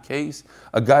 Geschmack case.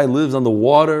 A guy lives on the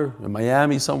water in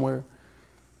Miami somewhere,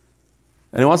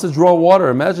 and he wants to draw water.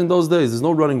 Imagine those days. There's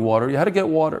no running water. You had to get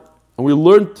water. And we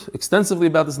learned extensively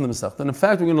about this in the Masechta. And in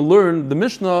fact, we're going to learn, the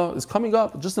Mishnah is coming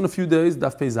up just in a few days,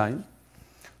 Daf Pei Zayin.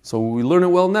 So when we learn it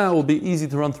well now, it will be easy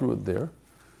to run through it there.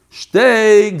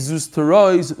 Shtei gzus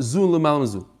terois zu l'mal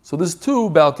zu. So there's two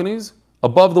balconies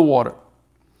above the water.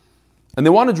 And they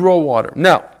want to draw water.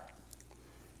 Now,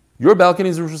 your balcony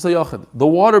is Rosh Hashanah. The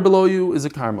water below you is a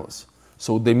Carmelis.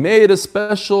 So they made a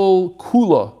special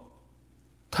kula.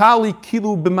 Kali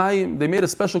kilu b'mayim. They made a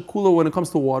special kula when it comes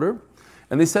to water.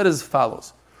 And they said as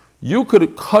follows. You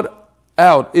could cut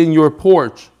out in your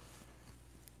porch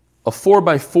a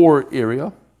 4x4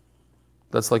 area.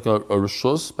 That's like a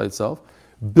rishus by itself.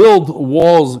 Build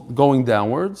walls going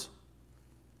downwards.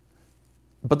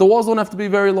 But the walls don't have to be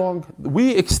very long.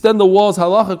 We extend the walls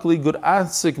halachically, good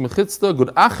achis mechitza, good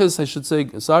achis, I should say,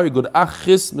 good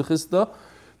achis mechitza.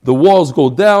 The walls go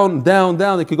down, down,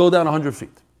 down. They could go down 100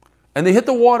 feet. And they hit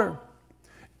the water.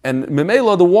 And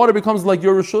memela, the water becomes like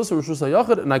your rishus or rishus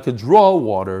hayachid, and I could draw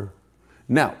water.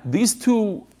 Now, these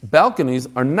two balconies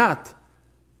are not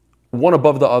one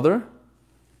above the other.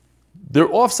 They're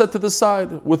offset to the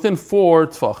side within 4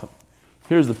 tfachim.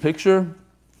 Here's the picture.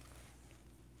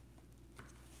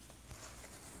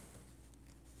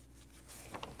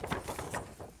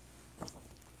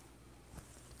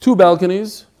 Two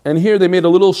balconies, and here they made a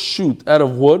little chute out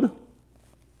of wood,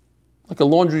 like a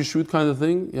laundry chute kind of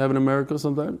thing you have in America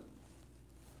sometimes.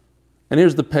 And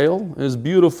here's the pail. There's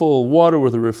beautiful water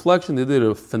with a reflection. They did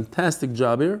a fantastic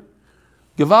job here.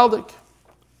 Gewaldig.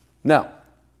 Now,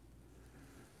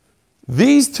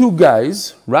 these two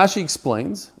guys, Rashi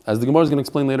explains, as the Gemara is going to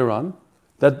explain later on,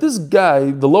 that this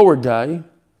guy, the lower guy,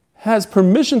 has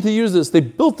permission to use this. They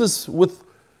built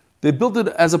it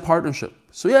as a partnership.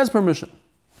 So he has permission.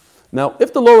 Now,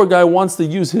 if the lower guy wants to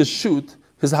use his chute,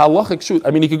 his halachic chute,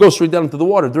 he could go straight down into the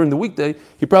water. During the weekday,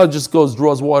 he probably just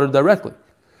draws water directly.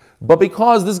 But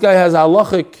because this guy has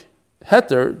halachic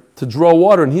heter to draw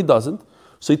water and he doesn't,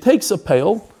 so he takes a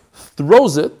pail,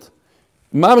 throws it,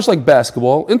 mamish like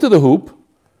basketball, into the hoop.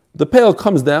 The pail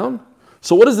comes down.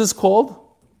 So what is this called?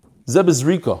 Zeb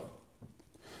Zrika.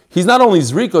 He's not only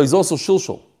Zrika, he's also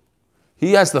Shilshul.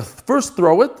 He has to first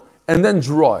throw it and then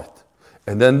draw it.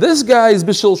 And then this guy is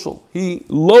Bishilshul. He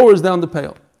lowers down the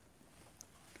pail.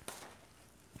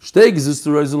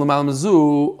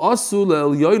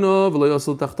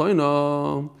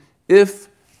 If,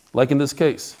 like in this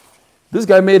case, this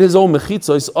guy made his own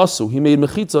mechitzos asu. He made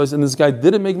mechitzos, and this guy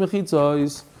didn't make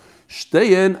mechitzos.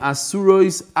 Shteyen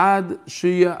asurois ad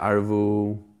sheya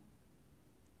arvu.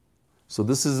 So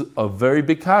this is a very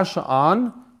big kasha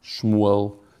on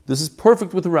Shmuel. This is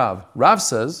perfect with Rav. Rav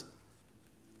says,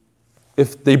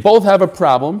 if they both have a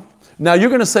problem, now you're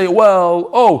going to say,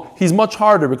 well, he's much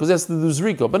harder because he has to do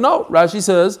Zrika. But no, Rashi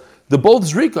says, they're both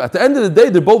Zrika. At the end of the day,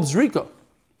 they're both Zrika.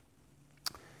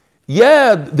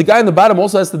 Yeah, the guy in the bottom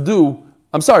also has to do,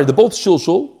 they're both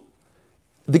Shilshul.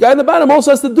 The guy in the bottom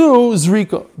also has to do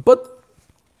Zrika. But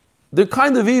they're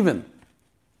kind of even.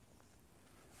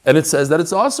 And it says that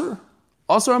it's Asr.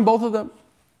 Asr on both of them.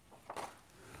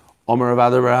 You didn't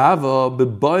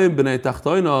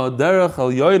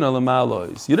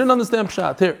understand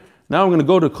Pshat. Here, now I'm going to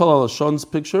go to Kol HaLashon's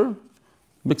picture,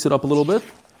 mix it up a little bit.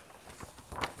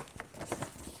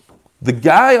 The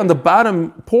guy on the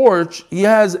bottom porch, he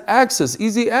has access,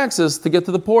 easy access to get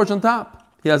to the porch on top.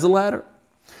 He has a ladder.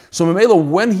 So Mamela,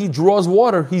 when he draws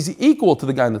water, he's equal to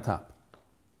the guy on the top.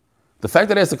 The fact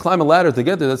that he has to climb a ladder to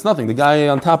get there, that's nothing. The guy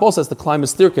on top also has to climb a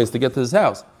staircase to get to his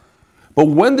house. But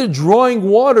when they're drawing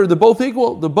water, they're both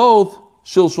equal. They're both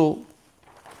shilshul.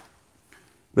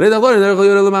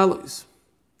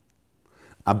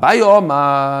 Abaye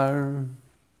Omar.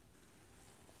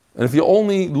 And if you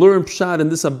only learn Pshat in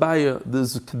this Abaye,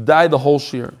 this could die the whole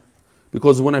shir.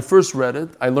 Because when I first read it,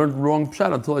 I learned wrong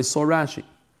Pshat until I saw Rashi.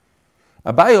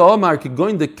 Abaye Omar ki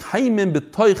goin de kaimim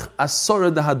betoich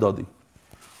asora de hadodi.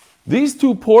 These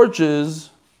two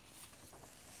porches,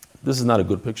 this is not a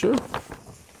good picture.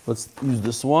 Let's use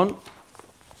this one.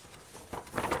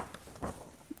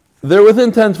 They're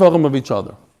within 10 tefachim of each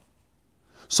other.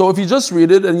 So if you just read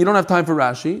it and you don't have time for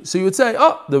Rashi, so you would say,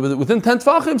 they're within 10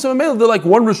 tefachim, so they're like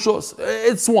one rishus.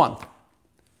 It's one.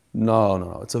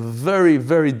 No. It's a very,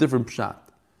 very different pshat.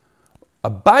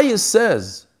 Abaye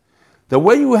says that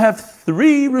when you have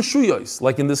 3 rishuyos,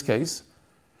 like in this case,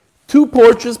 2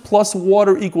 porches plus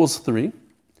water equals 3.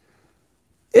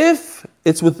 If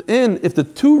the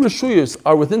 2 rishuyos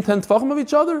are within 10 tefachim of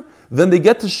each other, then they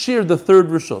get to share the 3rd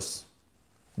rishus.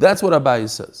 That's what Abaye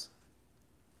says.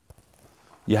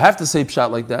 You have to say pshat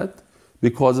like that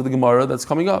because of the Gemara that's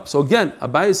coming up. So again,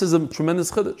 Abaye says a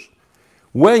tremendous chiddush.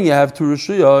 When you have two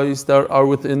rishuyos that are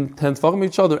within 10 tefachim of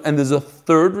each other, and there's a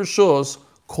third rishus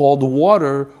called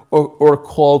water or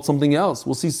called something else,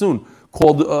 we'll see soon,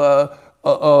 called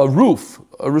a roof,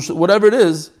 whatever it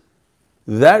is,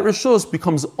 that rishus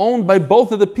becomes owned by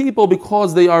both of the people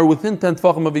because they are within 10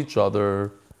 tefachim of each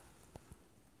other.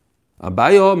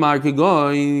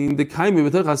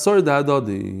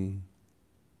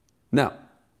 Now,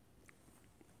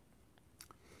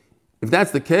 if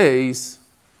that's the case,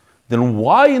 then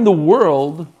why in the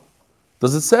world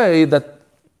does it say that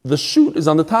the shoot is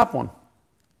on the top one?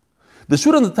 The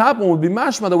shoot on the top one would be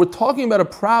mashma that we're talking about a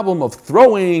problem of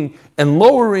throwing and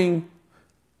lowering.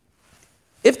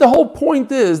 If the whole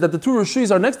point is that the two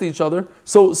rishis are next to each other,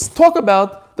 so talk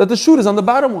about that the shoot is on the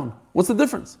bottom one. What's the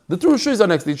difference? The two rishis are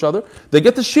next to each other. They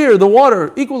get to share the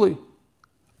water equally.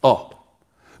 Oh.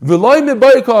 So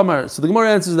the Gemara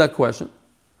answers that question.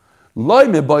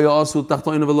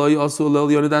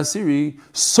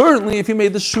 Certainly, if you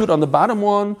made the shoot on the bottom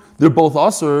one, they're both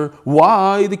asur.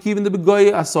 Why?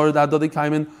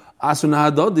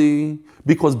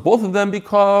 Because both of them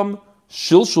become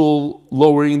shilshul,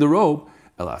 lowering the rope.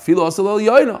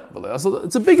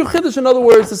 It's a bigger chiddush, in other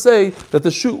words, to say that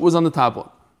the shoot was on the top one.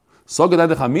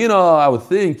 I would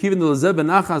think,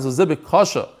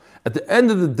 at the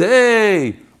end of the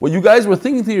day, what you guys were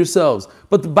thinking to yourselves.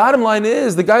 But the bottom line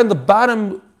is, the guy on the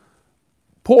bottom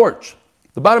porch,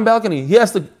 the bottom balcony, he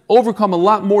has to overcome a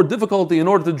lot more difficulty in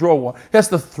order to draw water. He has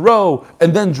to throw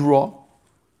and then draw.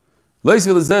 You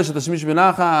should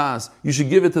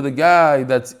give it to the guy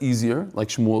that's easier, like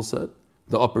Shmuel said,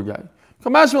 the upper guy. He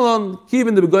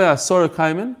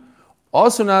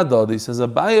says,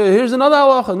 here's another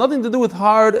halacha, nothing to do with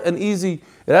hard and easy.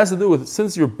 It has to do with,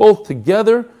 since you're both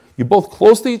together, you're both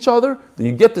close to each other, then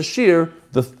you get to shear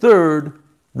the third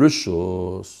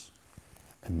rishus.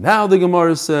 And now the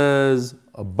Gemara says,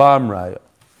 a bam raya.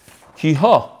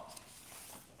 Kiha.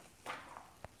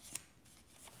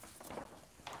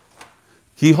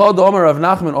 Kiha d'Omer Rav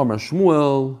Nachman Omer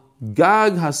Shmuel,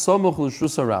 Gag hasomoch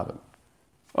l'shus harabim.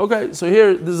 Okay, so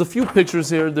here, there's a few pictures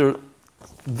here. They're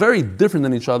very different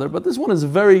than each other, but this one is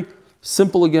very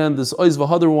simple again, this Oiz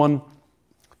V'Hadar one.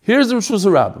 Here's the Rishus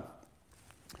HaRabbim.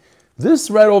 This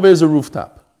right over here is a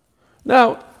rooftop.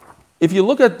 Now, if you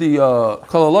look at the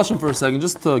Kol HaLashon for a second,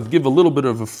 just to give a little bit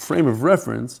of a frame of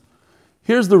reference,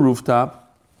 here's the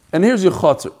rooftop, and here's your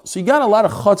chutzner. So you got a lot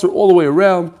of chutzner all the way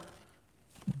around,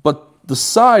 but the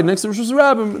side next to Rishus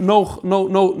HaRabbim, no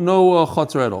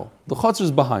chutzner at all. The chutzner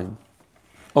is behind.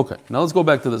 Okay, now let's go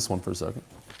back to this one for a second.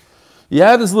 You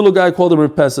have this little guy called a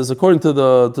Merpeses. According to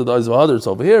the Oiz V'Hadar, it's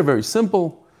over here, very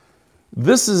simple.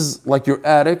 This is like your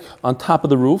attic on top of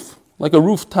the roof, like a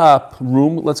rooftop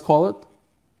room, let's call it.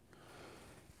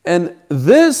 And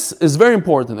this is very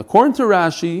important. According to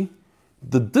Rashi,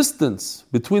 the distance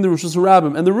between the Rishus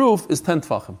HaRabbim and the roof is 10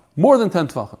 tefachim, more than 10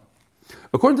 tefachim.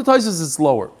 According to Taisus, it's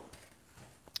lower.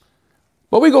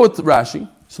 But we go with Rashi,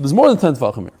 so there's more than 10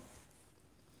 tefachim here.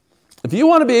 If you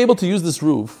want to be able to use this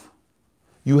roof,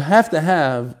 you have to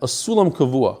have a sulam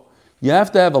kavua. You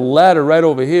have to have a ladder right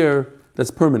over here that's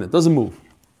permanent, doesn't move.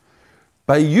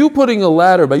 By you putting a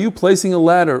ladder, by you placing a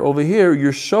ladder over here,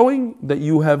 you're showing that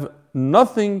you have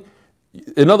nothing.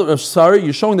 You're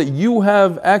showing that you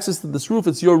have access to this roof.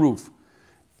 It's your roof,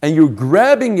 and you're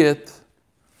grabbing it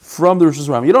from the Rishus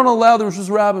HaRabbim. You don't allow the Rishus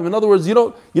HaRabbim. In other words,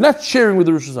 you're not sharing with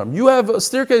the Rishus HaRabbim. You have a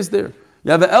staircase there. You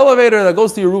have an elevator that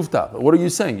goes to your rooftop. What are you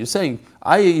saying? You're saying,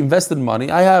 I invested money,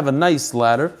 I have a nice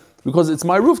ladder, because it's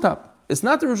my rooftop. It's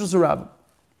not the Rishus HaRabbim.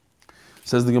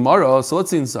 Says the Gemara, so let's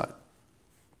see inside.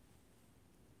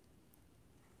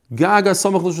 Gaga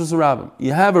samach l'Rishus HaRabbim.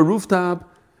 You have a rooftop,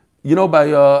 by,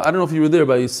 I don't know if you were there,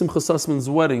 by Simcha Sussman's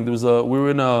wedding, we were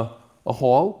in a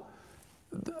hall.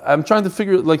 I'm trying to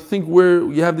think where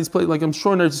you have these places, like I'm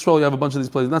sure in Eretz Yisrael you have a bunch of these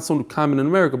places, not so common in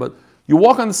America, but you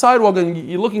walk on the sidewalk and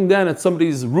you're looking down at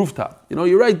somebody's rooftop.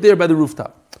 You're right there by the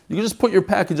rooftop. You can just put your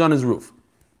package on his roof.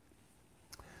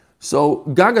 So,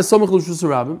 Gaga Samach L'Rishus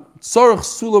HaRabbim, Tzorach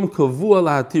Sulam Kavua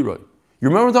L'Hatiroi. You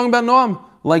remember we're talking about Noam?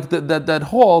 Like that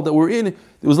hall that we're in, it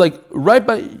was like right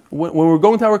by, when we were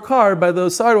going to our car, by the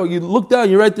sidewalk, you look down,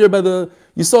 you're right there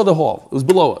you saw the hall. It was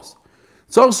below us.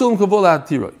 Tzorach Sulam Kavua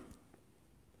L'Hatiroi.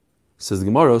 Says the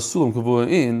Gemara, Sulam Kavua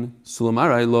in, Sulam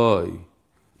Arai Loi.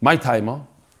 My timer.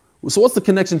 So what's the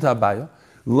connection to Abaya?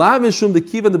 La mishum de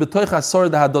kiva de betoich asar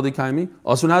de hadodi kaimi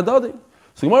asur hadodi.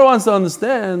 So Gemara wants to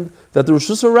understand that the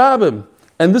Rishus HaRabbim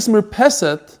and this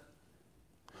Merpeset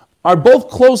are both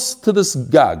close to this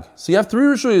Gag. So you have three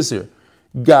Rishuyas here.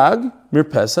 Gag,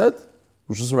 Mirpesed,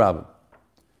 Rosh Hashanah.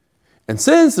 And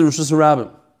since the Rosh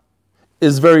Hashanah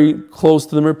is very close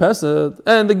to the Mirpesed,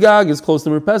 and the Gag is close to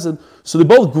the Mirpesed, so they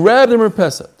both grab the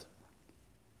Mirpesed.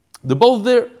 They're both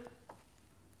there.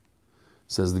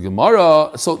 Says the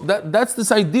Gemara. So that's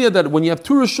this idea that when you have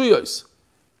two Rishuyos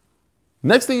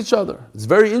next to each other, it's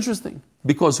very interesting.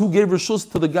 Because who gave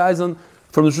Rishus to the guys from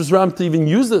the Rosh Hashanah to even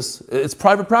use this? It's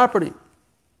private property.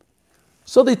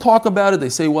 So they talk about it. They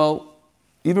say, well,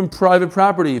 even private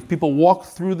property, if people walk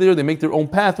through there, they make their own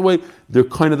pathway. They're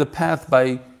kind of the path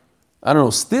by, I don't know,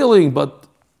 stealing, but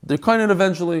they're kind of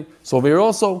eventually. So over here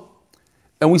also,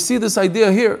 and we see this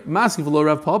idea here.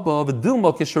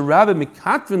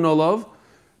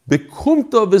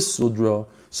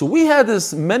 So we had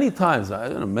this many times, I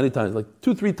don't know, many times, like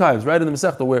 2-3 times, right in the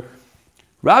Masechta, where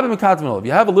Rabbi Mekatvinov,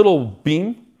 you have a little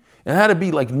beam, it had to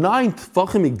be like 9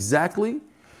 tefachim exactly,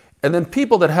 and then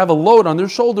people that have a load on their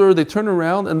shoulder, they turn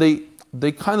around and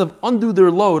they kind of undo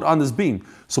their load on this beam.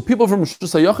 So people from Rosh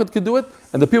Hashanah could do it,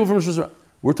 and the people from Rosh Hashanah.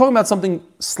 We're talking about something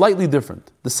slightly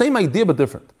different. The same idea, but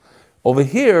different. Over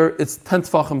here, it's 10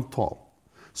 tefachim tall.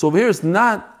 So over here, it's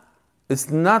not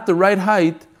the right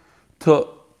height to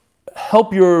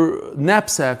help your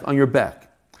knapsack on your back.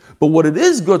 But what it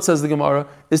is good, says the Gemara,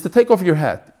 is to take off your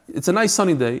hat. It's a nice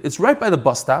sunny day. It's right by the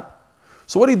bus stop.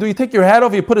 So what do? You take your hat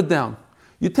off, you put it down.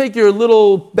 You take your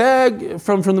little bag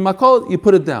from the makol, you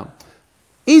put it down.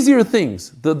 Easier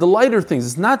things, the lighter things.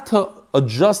 It's not to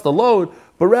adjust the load,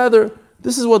 but rather,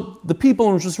 this is what the people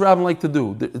in Rosh Hashanah like to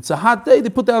do. It's a hot day, they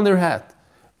put down their hat.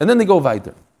 And then they go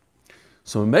weiter.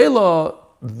 So in Mela,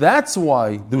 that's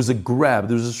why there was a grab,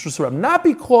 there was a Rosh Hashanah. Not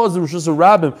because the Rosh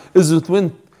Hashanah is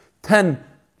within 10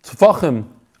 tefachim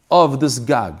of this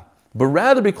Gag, but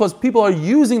rather because people are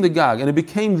using the Gag, and it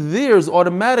became theirs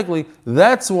automatically.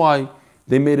 That's why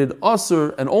they made it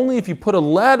usher, and only if you put a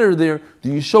ladder there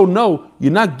do you show no,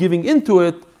 you're not giving into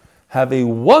it. Have a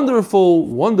wonderful,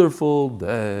 wonderful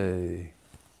day.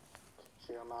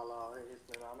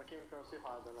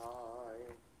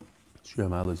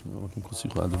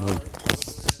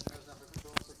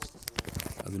 שומרים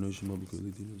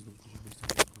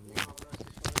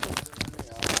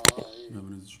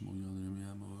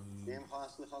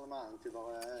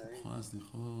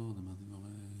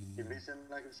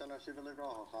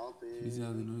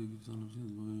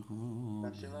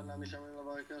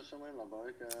לבויגה, שומרים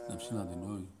לבויגה.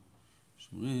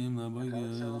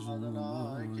 חיים סוד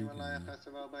אדינוי גמלני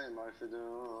החסד והרבים לא יפדו.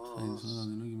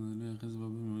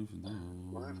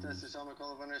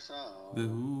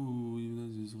 והוא יבדל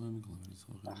זיזרוי מכל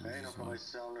ישראל. אחינו כל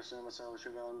ישראל נשם עשר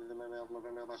ושבעה נדמה מיד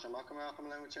נובמבר בשמה כמאחם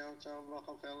להם וצ'ם צ'ם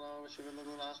ולחם חלה ושבעה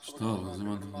לגולה שטוב, אז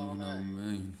מה דבר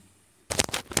נאמן.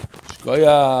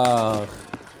 שכוייך.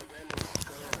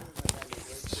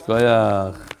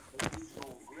 שכוייך.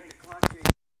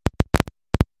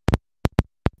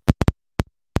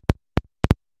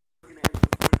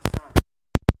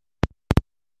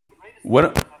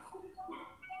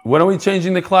 When are we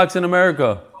changing the clocks in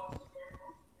America?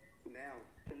 Now.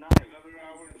 Tonight.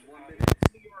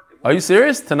 Are you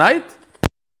serious? Tonight?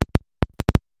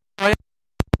 Right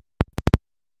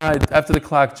after the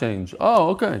clock change.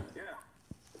 Oh, okay. Yeah.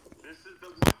 This is the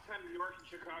one time New York and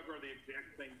Chicago are the exact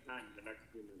same time, the next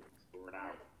few minutes, or an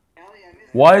hour.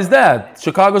 Why is that?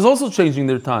 Chicago's also changing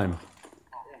their time. New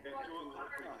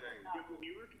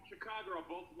York and Chicago are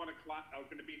both 1 o'clock, are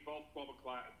going to be both 12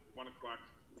 o'clock, 1 o'clock.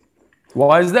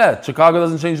 Why is that? Chicago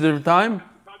doesn't change their time?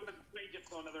 Chicago doesn't change it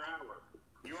till another hour.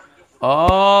 New York just...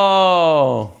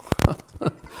 Oh.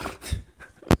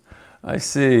 I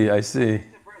see. The first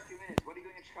few minutes. What are you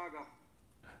doing in Chicago?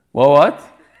 Well, what? You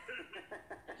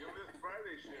missed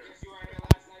Friday shit. You weren't here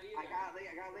last night either. I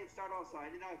got a late start also. I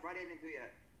didn't know Friday didn't do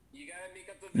yet. You gotta make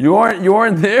up the... You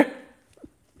weren't there? You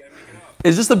gotta make it up.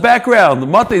 It's just a background. The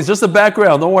Mate is just a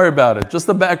background. Don't worry about it. Just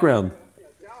a background. No, I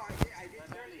did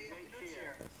Thursday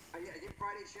share. I did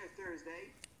Friday share Thursday,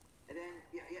 and then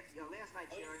last night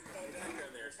share.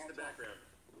 It's in the background.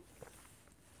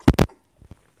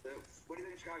 So, what are you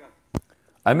doing in Chicago?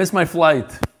 I missed my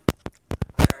flight.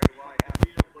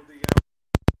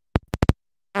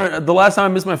 The last time I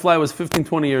missed my flight was 15,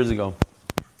 20 years ago.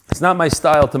 It's not my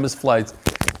style to miss flights.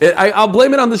 I'll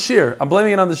blame it on the shear. I'm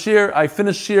blaming it on the shear. I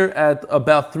finished shear at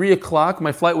about 3 o'clock.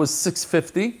 My flight was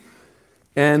 6:50.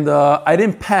 And I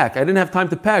didn't pack. I didn't have time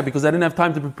to pack because I didn't have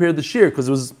time to prepare the shear because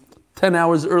it was 10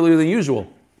 hours earlier than usual.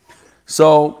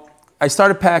 So I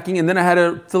started packing, and then I had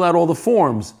to fill out all the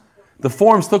forms. The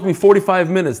forms took me 45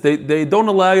 minutes. They don't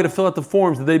allow you to fill out the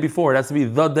forms the day before. It has to be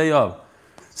the day of.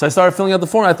 So I started filling out the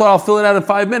form. I thought I'll fill it out in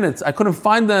 5 minutes. I couldn't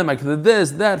find them. I could do this,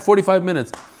 that, 45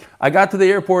 minutes. I got to the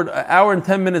airport an hour and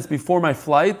 10 minutes before my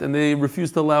flight, and they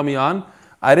refused to allow me on.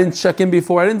 I didn't check in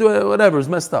before. I didn't do it. Whatever. It was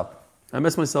messed up. I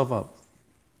messed myself up.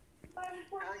 Why are you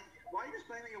just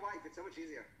blaming your wife? It's so much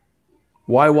easier.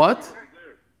 Why what?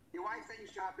 Your wife sent you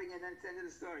shopping and then send you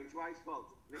the story. It's wife's fault.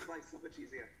 It makes life so much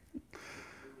easier.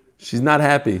 She's not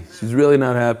happy. She's really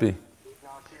not happy. No,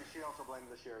 she also blamed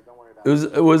this year. Don't worry about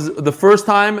it. It was the first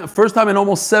time in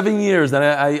almost 7 years that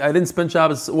I didn't spend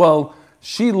Shabbos. Well,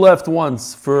 she left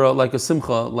once for like a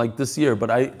simcha like this year,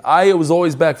 but I was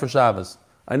always back for Shabbos.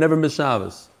 I never missed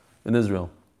Shabbos in Israel.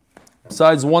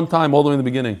 Besides one time all the way in the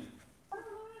beginning.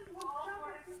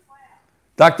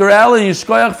 Dr. Allen,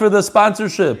 Yishkoyach for the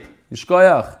sponsorship.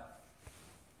 Yishkoyach.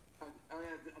 I'm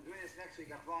doing this next week.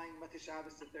 I'm flying Monday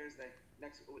Shabbos to Thursday.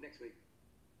 Next week.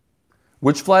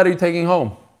 Which flight are you taking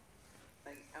home?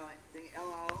 Thing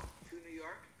El Al to New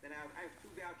York. Then I have 2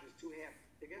 vouchers, 2 half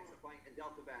tickets. I'm flying in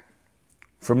Delta back.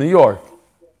 From New York.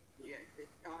 Yeah,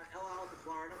 El Al to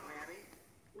Florida, Miami,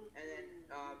 and then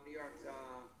New York.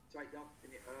 Sorry, Delta.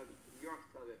 New York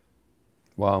to Tel Aviv.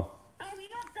 Wow. Are you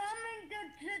coming to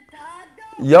Chicago?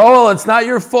 Yoel, it's not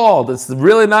your fault. It's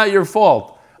really not your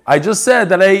fault. I just said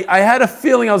that I had a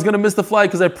feeling I was going to miss the flight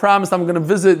because I promised I'm going to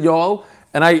visit Yoel.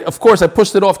 And of course, I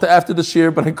pushed it off to after this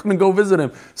year, but I couldn't go visit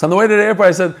him. So on the way to the airport,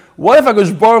 I said, what if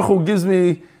HaKadosh Baruch Hu gives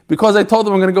me, because I told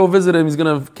him I'm going to go visit him, he's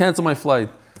going to cancel my flight.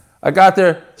 I got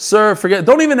there, sir, forget,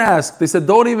 don't even ask. They said,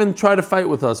 don't even try to fight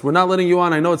with us. We're not letting you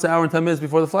on. I know it's an hour and 10 minutes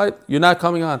before the flight. You're not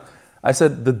coming on. I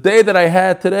said, the day that I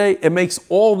had today, it makes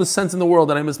all the sense in the world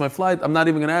that I missed my flight. I'm not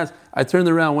even going to ask. I turned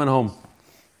around, went home.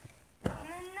 Are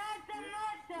you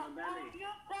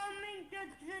coming to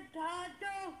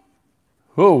Chicago?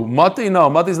 Who? Mati? No,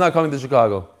 Mati's not coming to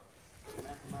Chicago.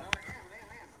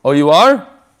 Oh, you are?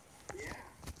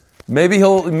 Maybe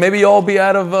you'll be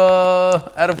out of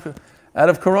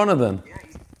Corona then. Yeah,